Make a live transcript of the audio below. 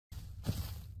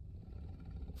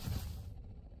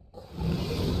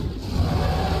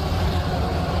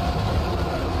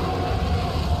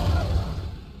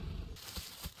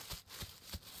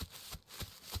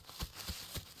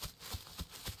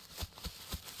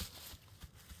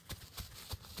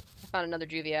found another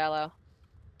juvie allo.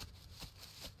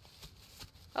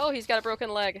 Oh, he's got a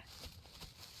broken leg.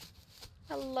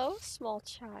 Hello, small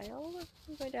child.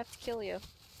 I'm going to have to kill you.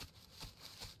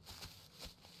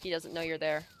 He doesn't know you're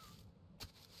there.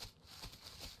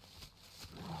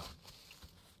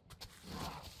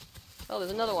 Oh,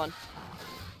 there's another one.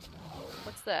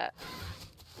 What's that?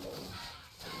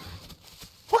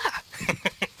 What?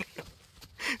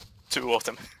 Two of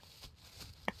them.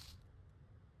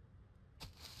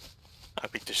 I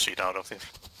beat the shit out of it.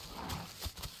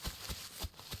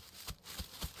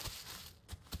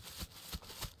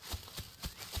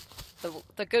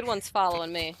 The good one's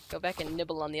following me. Go back and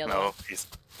nibble on the other one. No, he's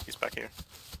back here.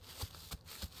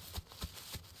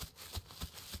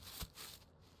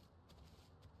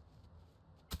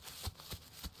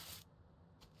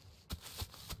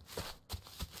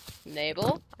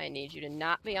 Nabel, I need you to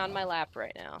not be on my lap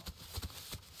right now.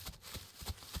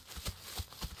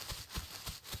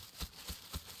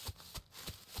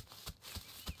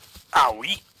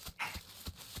 Owie!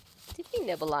 Did he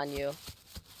nibble on you?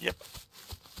 Yep.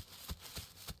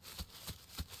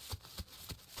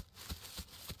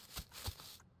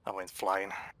 I went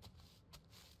flying.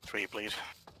 3 bleed.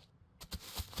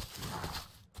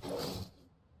 Oh,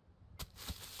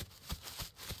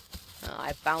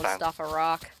 I bounced off a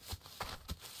rock.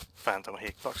 Phantom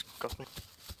hitbox got me.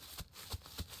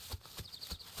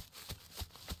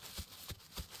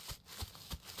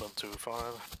 One, 2,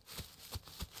 5.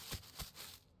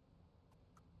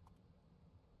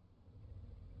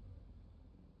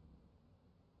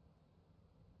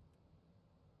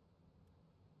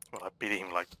 Well, I beat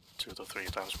him like 2 to 3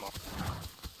 times more.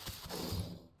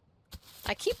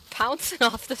 I keep pouncing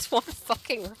off this one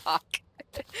fucking rock.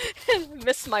 And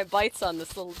miss my bites on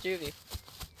this little juvie.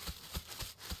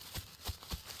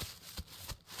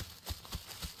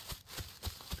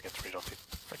 Get rid of the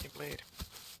freaking blade.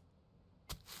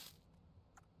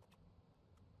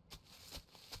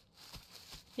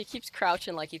 He keeps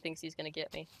crouching like he thinks he's gonna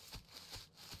get me.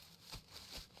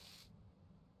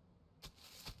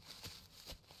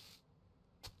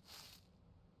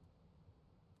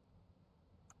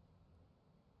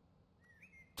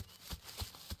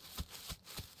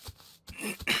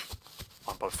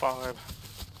 Five.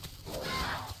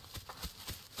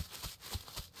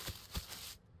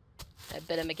 I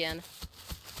bit him again.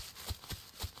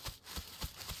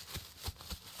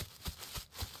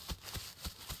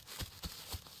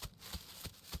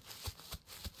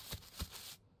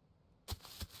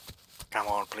 Come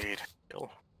on, bleed.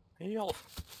 Heal. Heal.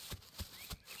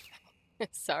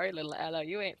 Sorry, little allo,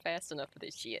 you ain't fast enough for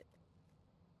this shit.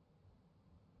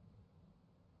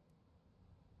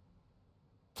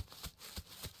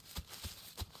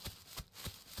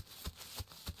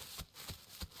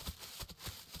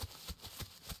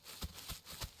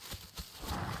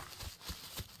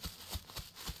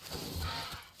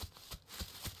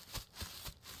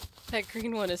 That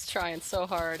green one is trying so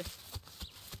hard.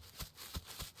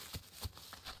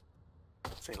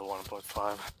 Single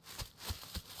 1.5.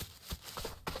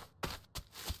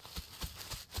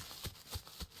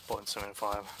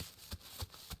 .75.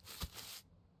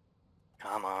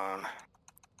 Come on.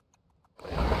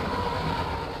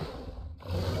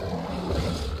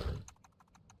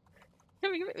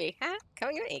 Come and get me, huh? Come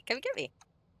and get me, come and get me.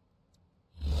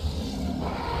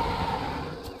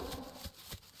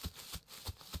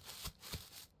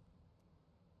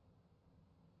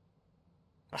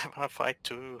 I wanna fight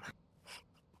too.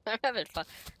 I'm having fun.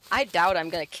 I doubt I'm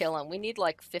gonna kill him. We need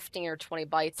like 15 or 20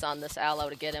 bites on this allo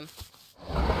to get him.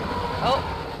 Oh!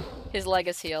 His leg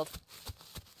is healed.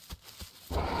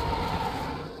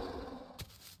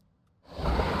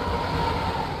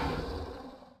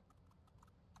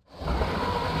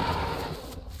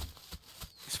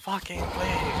 He's fucking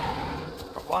blade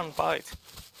for 1 bite.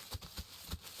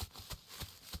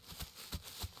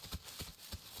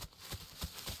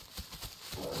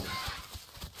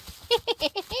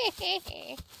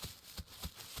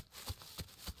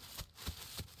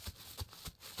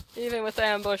 Even with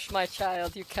ambush, my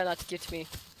child, you cannot get me.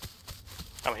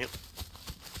 I'm healed.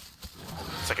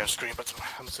 Second screen, but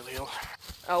I'm still healed.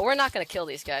 Oh, we're not gonna kill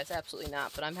these guys, absolutely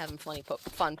not, but I'm having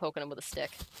fun poking them with a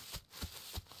stick.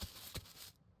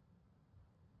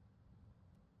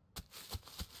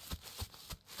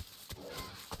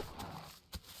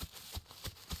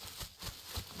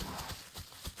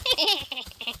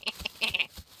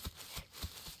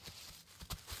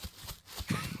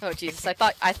 Oh Jesus! I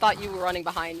thought you were running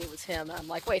behind me. It was him. I'm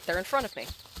like, wait, they're in front of me.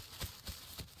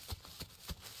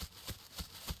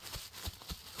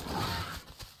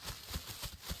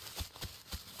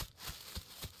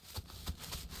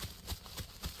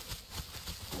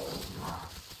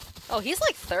 Oh, he's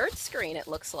like third screen, it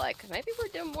looks like. Maybe we're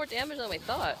doing more damage than we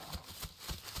thought.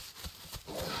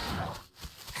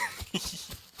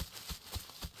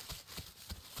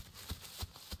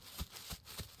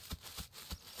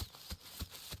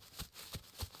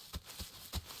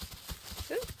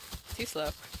 Ooh, too slow.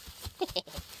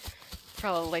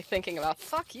 Probably thinking about,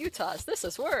 fuck Utah's, this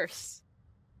is worse.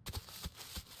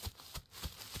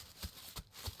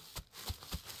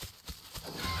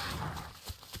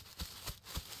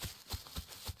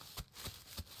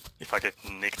 If I get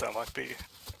nicked, I might be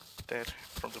dead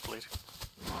from the bleed.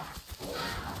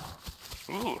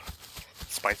 Ooh,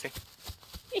 spicy.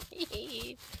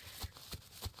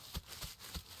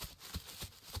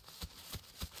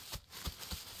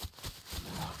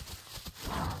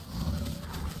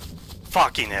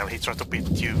 Fucking hell, he tried to beat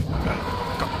you and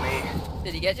got me.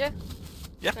 Did he get you?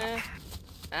 Yep.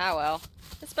 Ah well,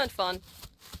 it's been fun.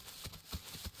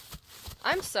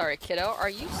 I'm sorry, kiddo, are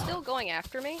you still going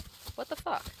after me? What the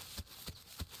fuck?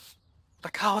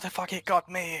 Like, how the fuck he got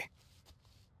me?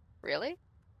 Really?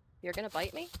 You're gonna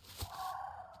bite me?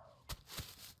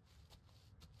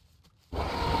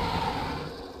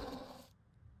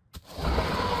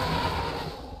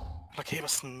 Like, he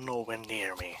was nowhere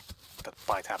near me. That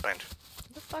bite happened.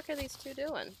 What the fuck are these two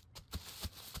doing?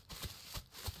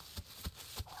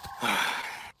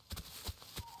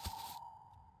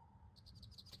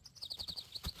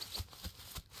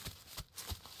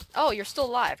 Oh, you're still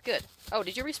alive. Good. Oh,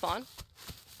 did you respawn?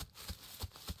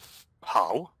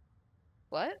 How?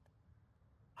 What?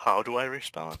 How do I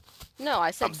respawn? No,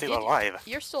 I said I'm still alive.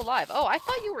 You're still alive. Oh, I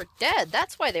thought you were dead.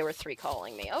 That's why they were three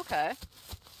calling me. Okay.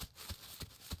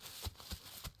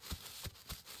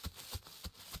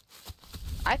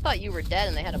 I thought you were dead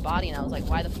and they had a body and I was like,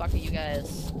 why the fuck are you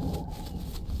guys...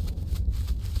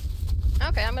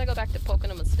 Okay, I'm gonna go back to poking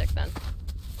them with a stick then.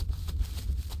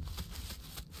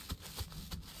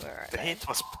 Where are The they? hit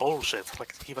was bullshit.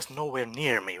 Like, he was nowhere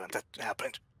near me when that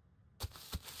happened.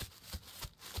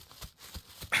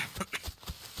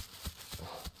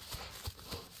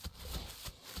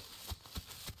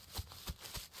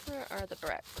 Where are the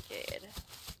Brat Brigade?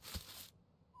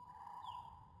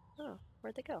 Oh,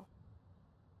 where'd they go?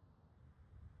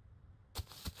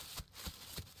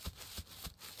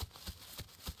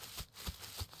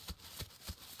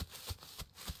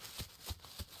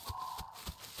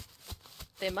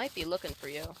 They might be looking for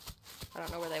you. I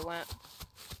don't know where they went.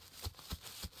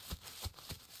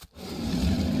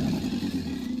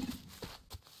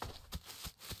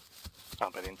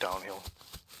 I'm heading downhill.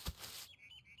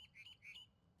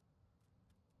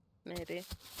 Maybe.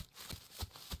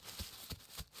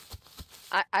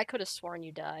 I could have sworn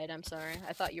you died. I'm sorry.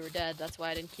 I thought you were dead. That's why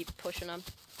I didn't keep pushing them.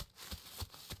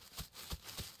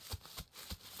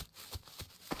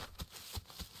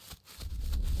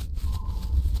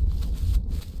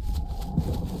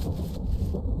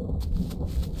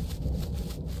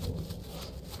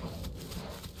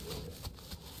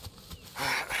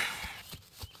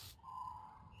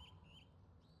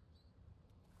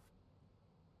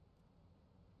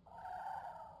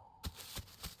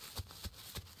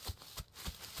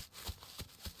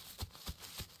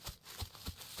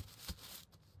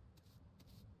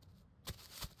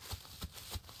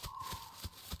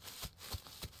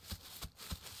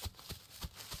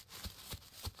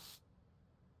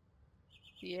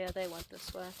 Yeah, they went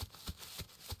this way.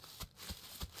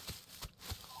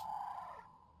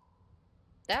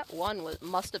 That one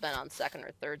must have been on second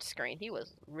or third screen. He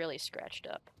was really scratched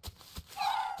up.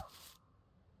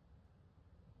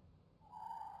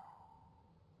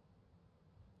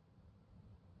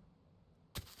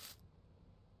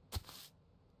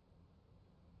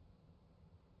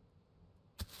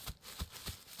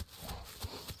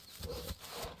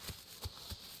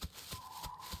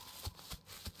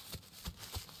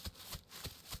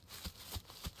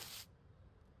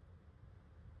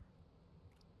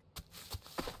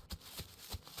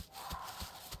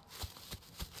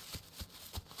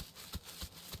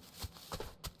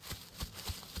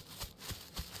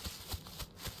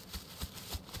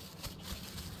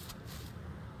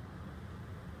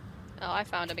 Oh, I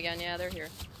found him again. Yeah, they're here.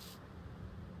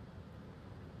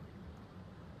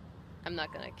 I'm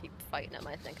not gonna keep fighting him.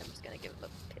 I think I'm just gonna give him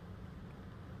a pit.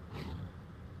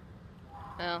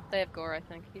 Oh, they have gore, I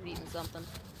think. He's eating something.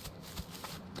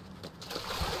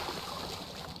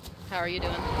 How are you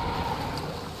doing?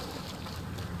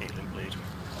 Healing bleed.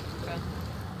 Okay.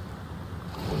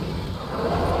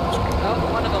 Oh,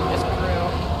 one of them just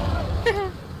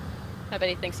grew. I bet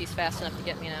he thinks he's fast enough to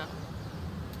get me now.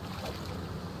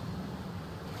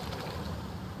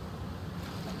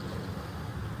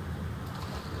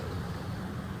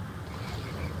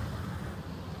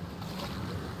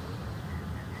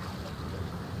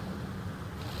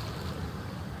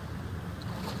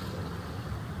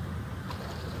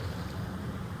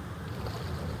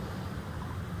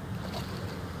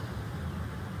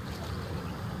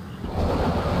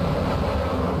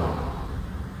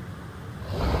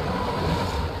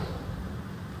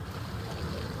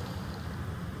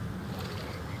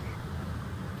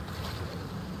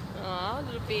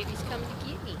 baby's coming to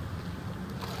get me.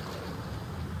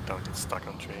 Don't get stuck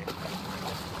on tree.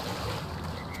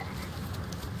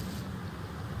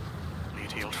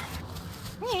 Lead healed.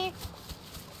 Would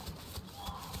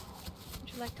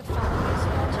you like to follow me,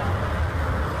 small John?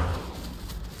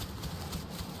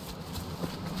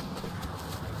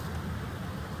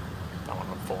 I want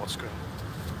on forward screen.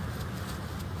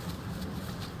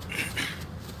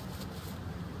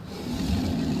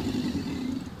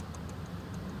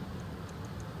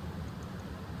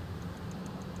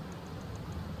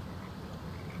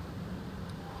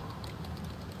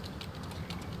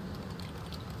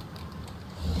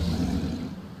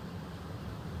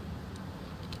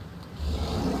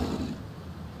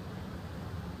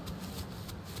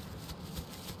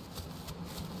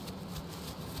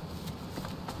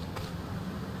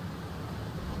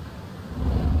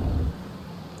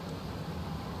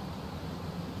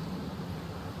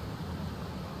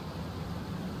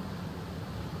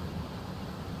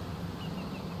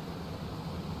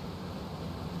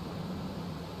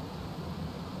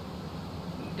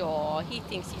 Aw, he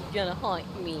thinks he's gonna hunt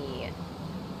me.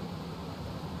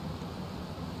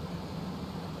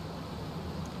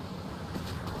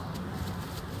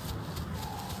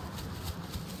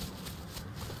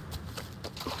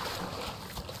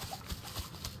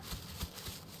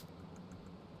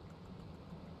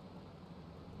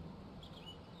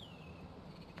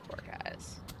 Poor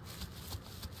guys.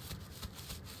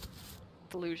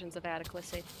 Delusions of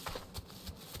adequacy.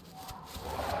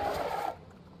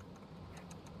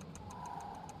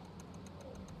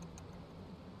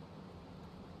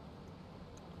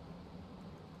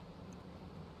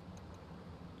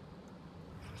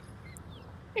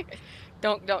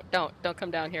 Don't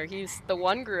come down here. He's the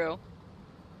one grew.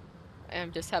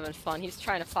 I'm just having fun. He's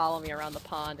trying to follow me around the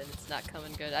pond and it's not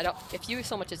coming good. If you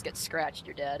so much as get scratched,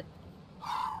 you're dead.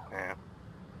 Yeah.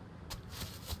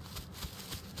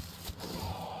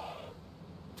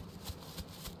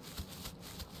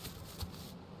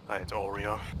 It's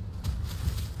Oreo.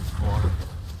 Water.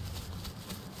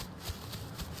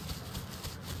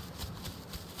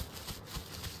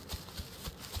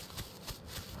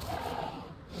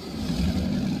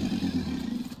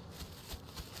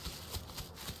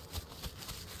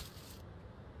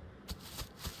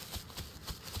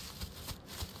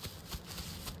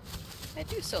 I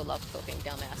do so love poking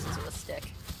dumbasses with a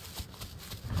stick.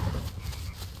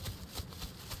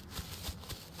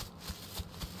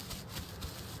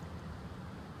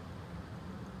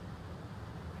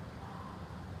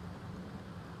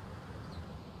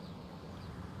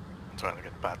 I'm trying to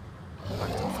get back to the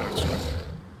third screen.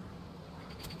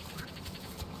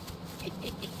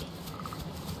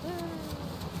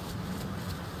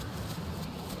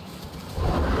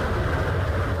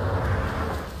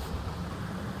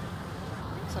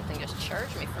 Something just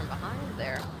charged me from behind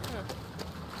there.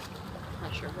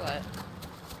 Not sure what.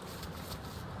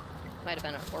 Might have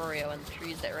been an Oreo in the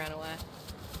trees that ran away.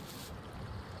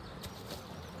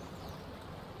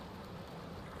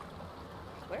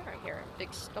 Where I hear a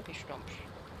big stumpy stump.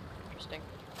 Interesting.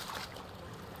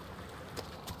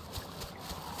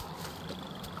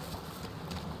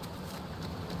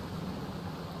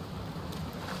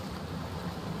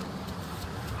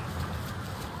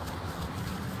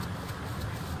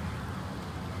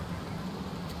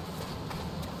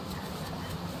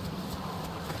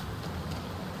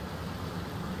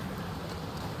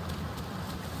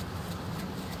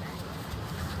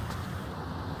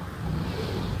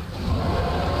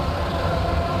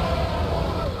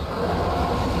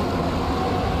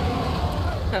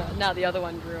 Now the other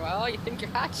one grew. Oh, you think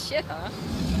you're hot shit, huh?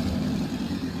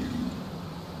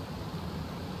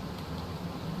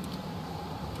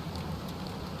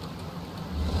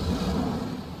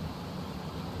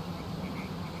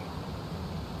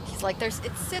 He's like,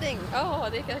 it's sitting. Oh, are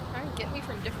they gonna try and get me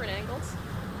from different angles?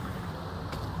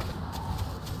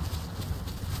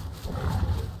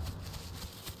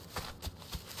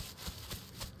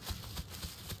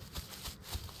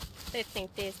 They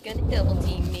think they're gonna double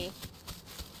team me.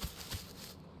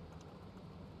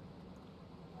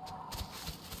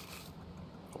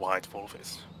 White wolf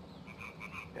is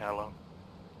yellow.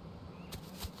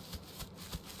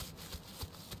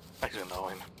 Actually know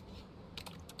him.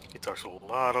 He talks a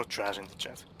lot of trash in the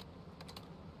chat.